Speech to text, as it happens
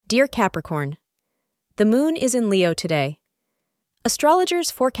Dear Capricorn, the moon is in Leo today. Astrologers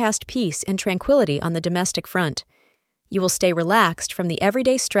forecast peace and tranquility on the domestic front. You will stay relaxed from the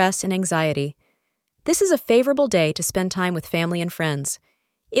everyday stress and anxiety. This is a favorable day to spend time with family and friends.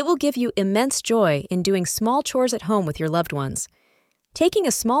 It will give you immense joy in doing small chores at home with your loved ones. Taking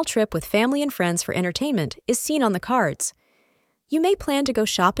a small trip with family and friends for entertainment is seen on the cards. You may plan to go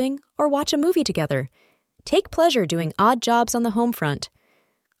shopping or watch a movie together. Take pleasure doing odd jobs on the home front.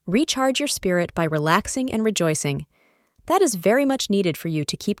 Recharge your spirit by relaxing and rejoicing. That is very much needed for you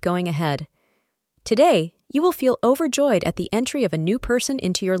to keep going ahead. Today, you will feel overjoyed at the entry of a new person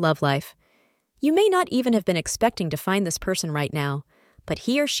into your love life. You may not even have been expecting to find this person right now, but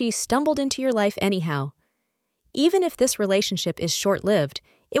he or she stumbled into your life anyhow. Even if this relationship is short-lived,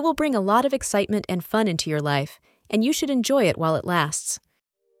 it will bring a lot of excitement and fun into your life, and you should enjoy it while it lasts.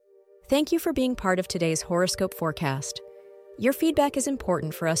 Thank you for being part of today's horoscope forecast. Your feedback is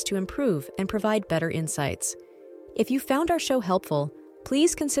important for us to improve and provide better insights. If you found our show helpful,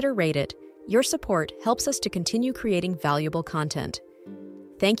 please consider rate it. Your support helps us to continue creating valuable content.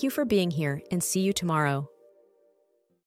 Thank you for being here, and see you tomorrow.